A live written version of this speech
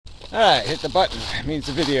Alright, hit the button. It means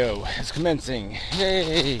the video is commencing.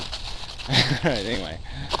 Yay! Alright, anyway.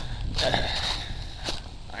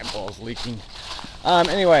 Eyeballs leaking.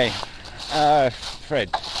 Anyway, Fred.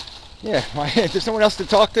 Yeah, there's someone else to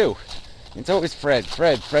talk to. It's always Fred.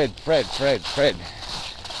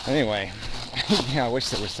 Anyway, yeah, I wish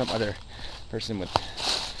there was some other person with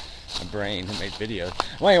a brain who made videos.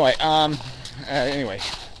 Well, anyway,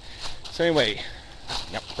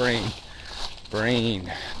 yep, brain. I'm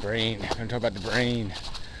going to talk about the brain.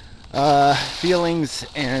 Feelings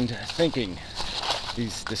and thinking.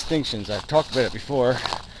 These distinctions, I've talked about it before.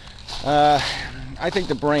 I think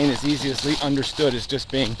the brain is easiestly understood as just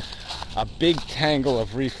being a big tangle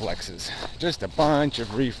of reflexes. Just a bunch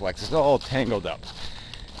of reflexes all tangled up.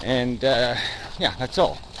 And yeah, that's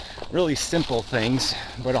all. Really simple things,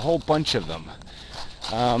 but a whole bunch of them.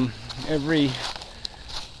 Every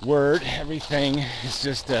word, everything is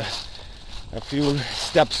just a few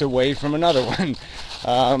steps away from another one.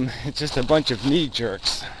 It's just a bunch of knee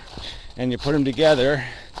jerks. And you put them together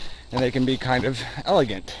and they can be kind of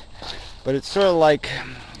elegant. But it's sort of like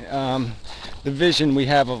the vision we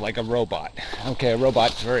have of like a robot. Okay, a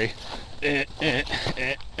robot's very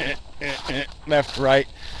left, right,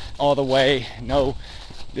 all the way. No,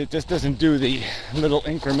 it just doesn't do the little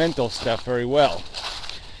incremental stuff very well.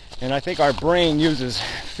 And I think our brain uses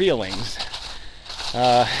feelings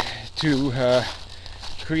to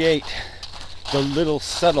create the little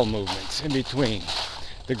subtle movements in between,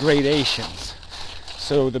 the gradations.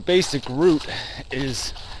 So the basic root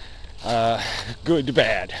is good,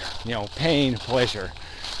 bad, pain, pleasure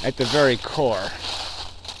at the very core.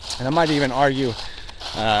 And I might even argue,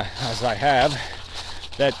 as I have,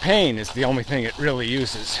 that pain is the only thing it really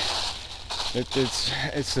uses.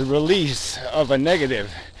 It's the release of a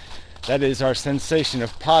negative. That is our sensation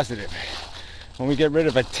of positive. When we get rid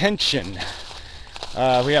of attention,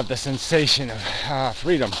 we have the sensation of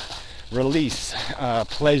freedom, release,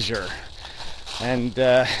 pleasure. And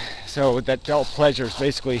so that dull pleasure is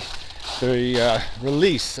basically the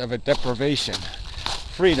release of a deprivation,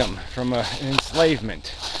 freedom from an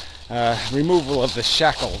enslavement, removal of the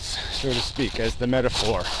shackles, so to speak, as the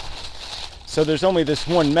metaphor. So there's only this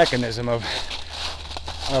one mechanism of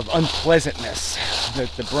unpleasantness that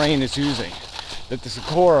the brain is using, that is the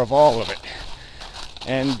core of all of it.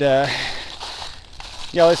 And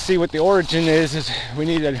let's see what the origin is we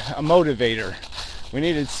needed a motivator. We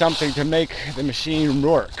needed something to make the machine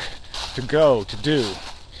work, to go, to do.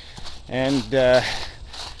 And the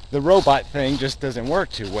robot thing just doesn't work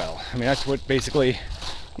too well. I mean, that's what basically,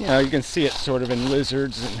 you can see it sort of in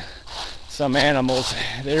lizards and some animals.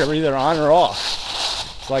 They're either on or off.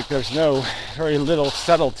 It's like there's very little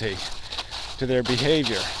subtlety to their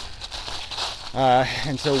behavior.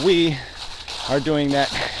 And so we are doing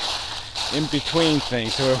that in-between thing.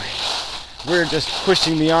 So we're just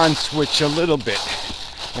pushing the on switch a little bit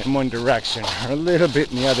in one direction, or a little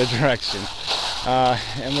bit in the other direction.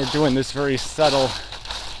 And we're doing this very subtle,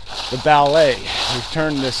 the ballet. We've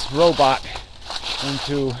turned this robot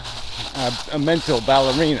into a mental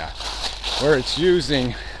ballerina, where it's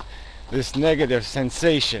using this negative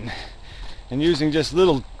sensation and using just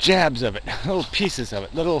little jabs of it, little pieces of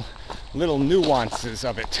it, little nuances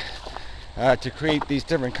of it, to create these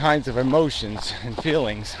different kinds of emotions and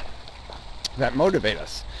feelings that motivate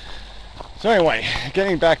us. So anyway,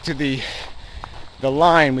 getting back to the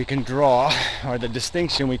line we can draw, or the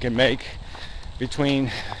distinction we can make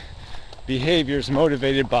between behaviors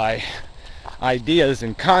motivated by ideas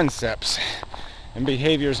and concepts and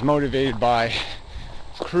behaviors motivated by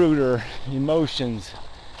cruder emotions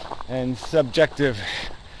and subjective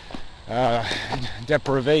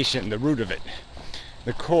deprivation, the root of it.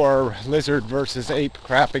 The core, lizard versus ape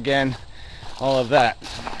crap again, all of that.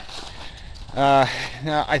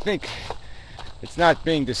 Now, I think it's not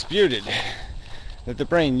being disputed that the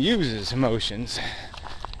brain uses emotions,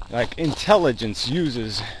 like intelligence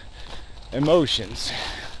uses emotions.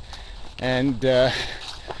 And but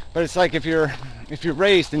it's like if you're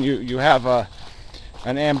raised and you have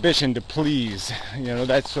an ambition to please,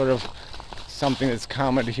 that's sort of something that's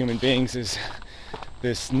common to human beings, is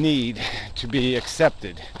this need to be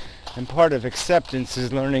accepted. And part of acceptance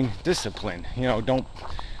is learning discipline. Don't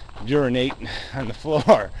urinate on the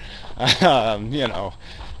floor.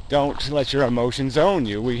 Don't let your emotions own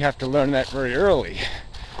you. We have to learn that very early.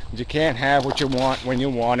 You can't have what you want when you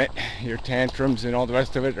want it. Your tantrums and all the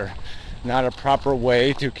rest of it are not a proper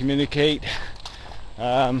way to communicate.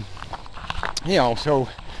 So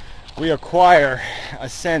we acquire a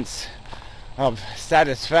sense of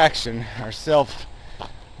satisfaction, or self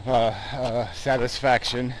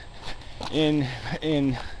satisfaction, in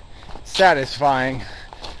satisfying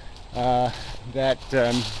that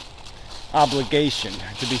obligation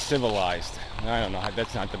to be civilized. I don't know,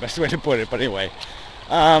 that's not the best way to put it, but anyway.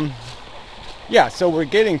 Yeah, so we're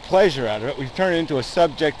getting pleasure out of it. We've turned it into a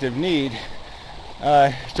subjective need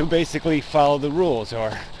to basically follow the rules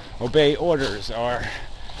or obey orders or,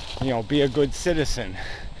 be a good citizen.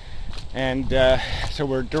 And so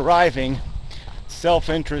we're deriving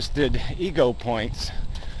self-interested ego points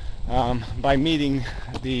by meeting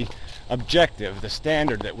the objective, the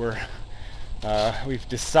standard that we've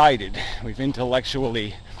decided, we've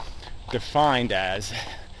intellectually defined as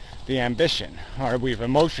the ambition, or we've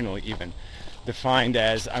emotionally even defined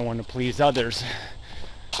as I want to please others.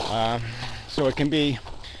 So it can be,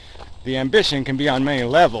 the ambition can be on many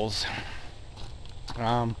levels.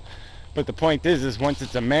 But the point is once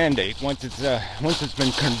it's a mandate, once it's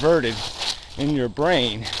been converted in your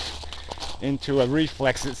brain into a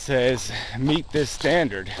reflex that says meet this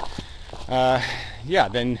standard,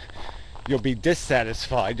 then you'll be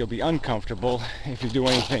dissatisfied, you'll be uncomfortable if you do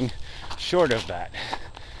anything short of that.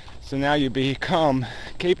 So now you become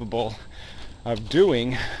capable of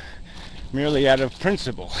doing merely out of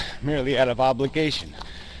principle, merely out of obligation,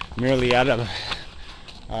 merely out of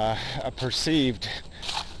a perceived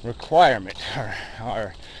requirement,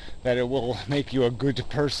 or that it will make you a good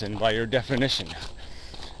person by your definition,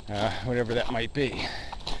 whatever that might be.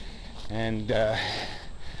 And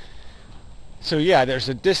so there's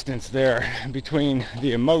a distance there between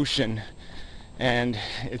the emotion and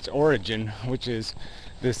its origin, which is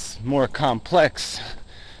this more complex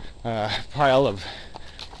pile of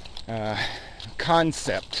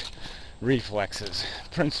concept reflexes,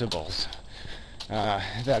 principles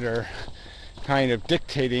that are kind of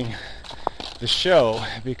dictating the show,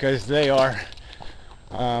 because they are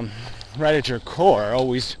right at your core,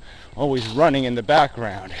 always running in the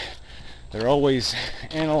background. They're always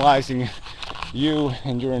analyzing you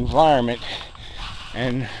and your environment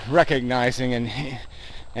and recognizing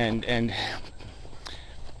and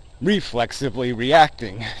reflexively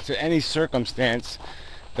reacting to any circumstance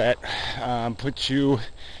that puts you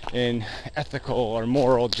in ethical or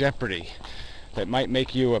moral jeopardy, that might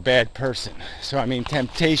make you a bad person. So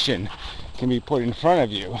temptation can be put in front of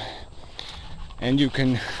you, and you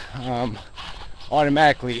can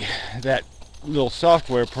automatically, that little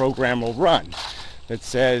software program will run that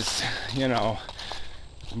says,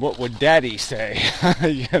 what would daddy say?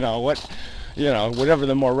 Whatever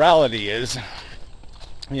the morality is,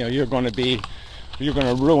 you're going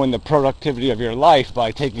to ruin the productivity of your life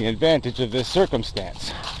by taking advantage of this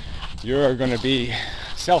circumstance. You're going to be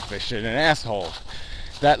selfish and an asshole.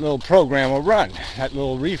 That little program will run. That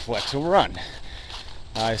little reflex will run.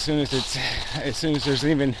 As soon as there's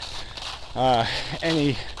even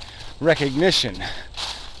any recognition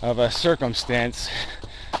of a circumstance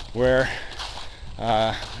where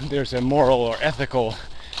there's a moral or ethical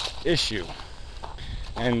issue.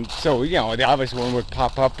 And so, the obvious one would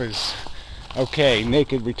pop up as, okay,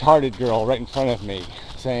 naked retarded girl right in front of me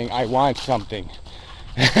saying I want something.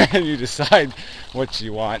 And you decide what she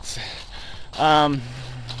wants. So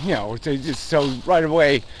right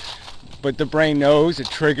away, but the brain knows, it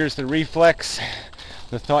triggers the reflex,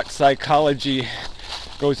 the thought psychology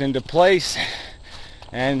goes into place,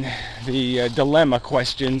 and the dilemma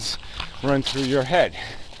questions run through your head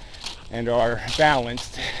and are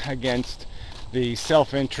balanced against the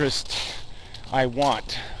self-interest I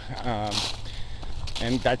want.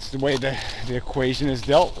 And that's the way the equation is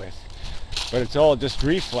dealt with. But it's all just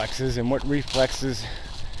reflexes, and what reflexes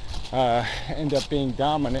end up being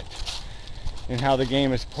dominant in how the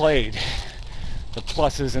game is played. The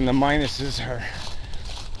pluses and the minuses are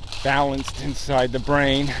balanced inside the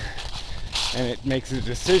brain, and it makes a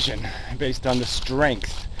decision based on the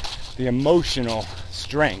strength, the emotional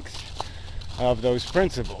strength of those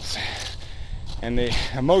principles. And the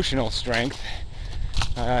emotional strength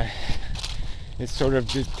is sort of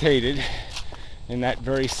dictated in that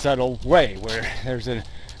very subtle way, where there's an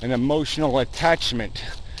emotional attachment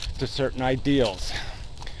to certain ideals,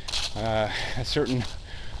 a certain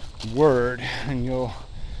word, and you'll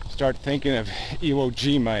start thinking of Iwo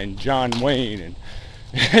Jima and John Wayne,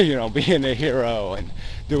 and being a hero and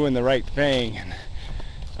doing the right thing.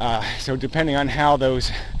 And so depending on how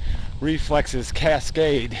those reflexes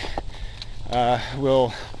cascade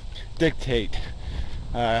will dictate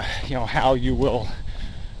how you will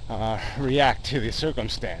react to the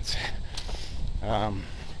circumstance.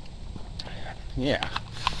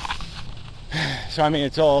 So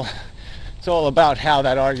it's all about how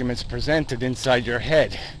that argument's presented inside your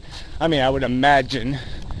head. I would imagine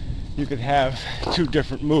you could have two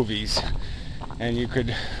different movies, and you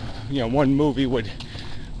could, one movie would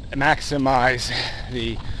maximize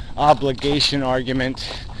the obligation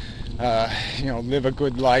argument, live a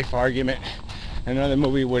good life argument. Another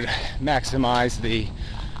movie would maximize the,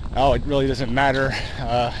 oh, it really doesn't matter,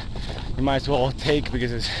 you might as well take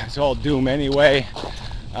because it's all doom anyway,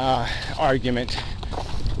 argument.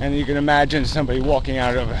 And you can imagine somebody walking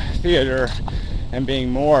out of a theater and being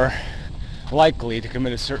more likely to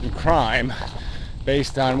commit a certain crime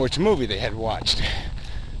based on which movie they had watched,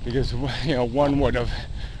 because one would have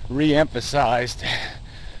re-emphasized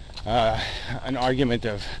an argument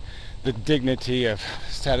of the dignity of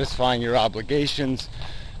satisfying your obligations,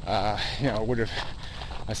 would have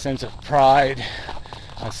a sense of pride,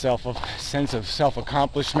 a sense of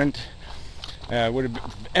self-accomplishment, would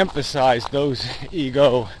have emphasized those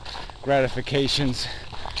ego gratifications,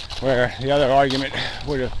 where the other argument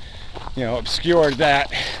would have obscured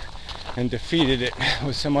that and defeated it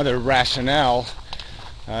with some other rationale,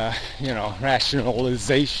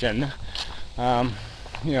 rationalization,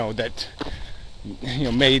 that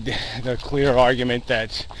made the clear argument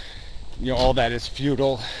that all that is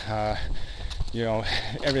futile,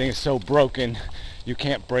 everything is so broken you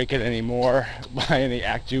can't break it anymore by any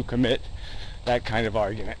act you commit, that kind of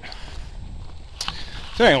argument.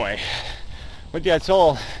 So anyway, but yeah,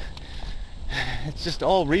 it's just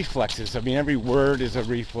all reflexes. I mean, every word is a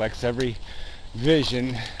reflex, every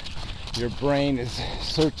vision, your brain is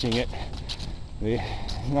searching it,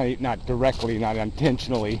 not directly, not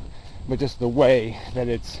intentionally, but just the way that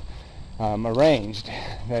it's arranged,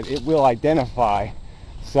 that it will identify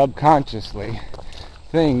subconsciously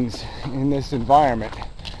things in this environment,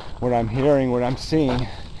 what I'm hearing, what I'm seeing,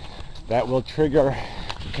 that will trigger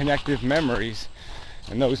connective memories,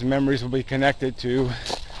 and those memories will be connected to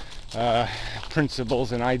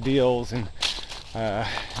principles and ideals and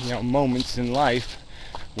moments in life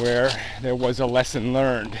where there was a lesson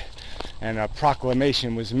learned and a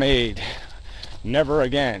proclamation was made, never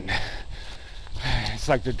again. It's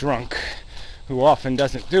like the drunk who often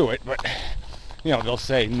doesn't do it, but they'll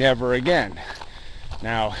say never again.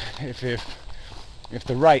 Now, if the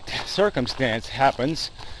right circumstance happens,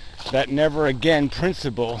 that never again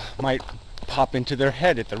principle might pop into their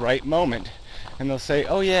head at the right moment, and they'll say,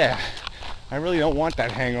 oh yeah, I really don't want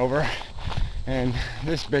that hangover, and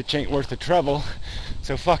this bitch ain't worth the trouble,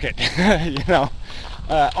 so fuck it.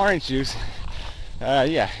 Orange juice,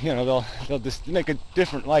 they'll just make a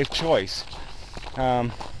different life choice,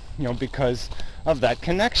 because of that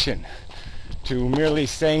connection to merely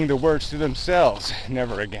saying the words to themselves,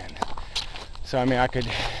 never again. So I mean, I could,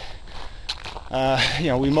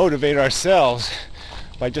 we motivate ourselves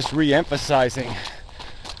by just re-emphasizing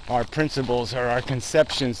our principles or our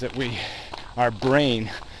conceptions that our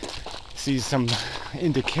brain sees some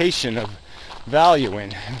indication of value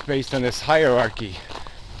in, based on this hierarchy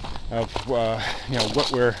of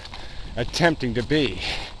what we're attempting to be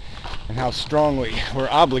and how strongly we're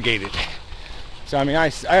obligated. So I mean, I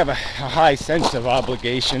have a high sense of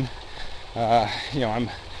obligation. I'm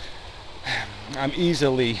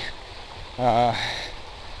easily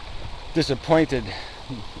disappointed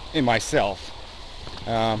in myself.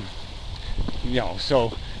 So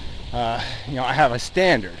I have a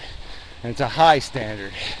standard, and it's a high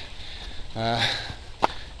standard,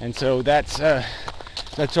 and so that's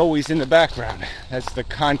always in the background. That's the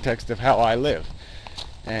context of how I live,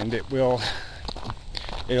 and it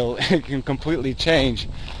can completely change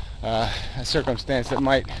a circumstance that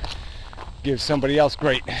might give somebody else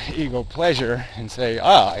great ego pleasure and say,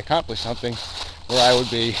 I accomplished something, where I would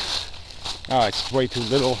be, it's way too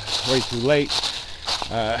little, way too late,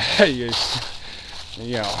 or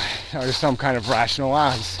some kind of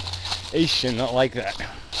rationalization like that.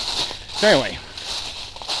 So anyway,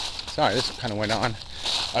 sorry, this kind of went on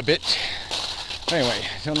a bit. Anyway,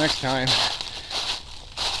 until next time,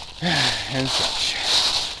 and such,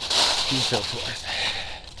 and so forth.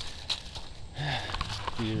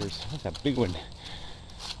 Years. That's a big one.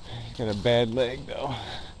 He's got a bad leg, though.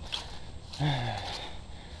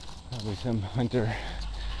 Probably some hunter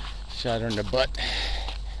shot her in the butt.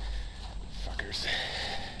 Fuckers.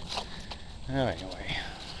 Anyway,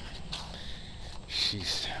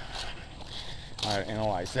 she's... I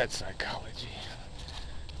analyze that psychology.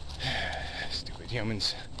 Stupid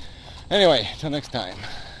humans. Anyway, till next time,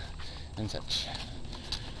 and such,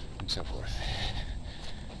 and so forth,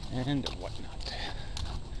 and whatnot.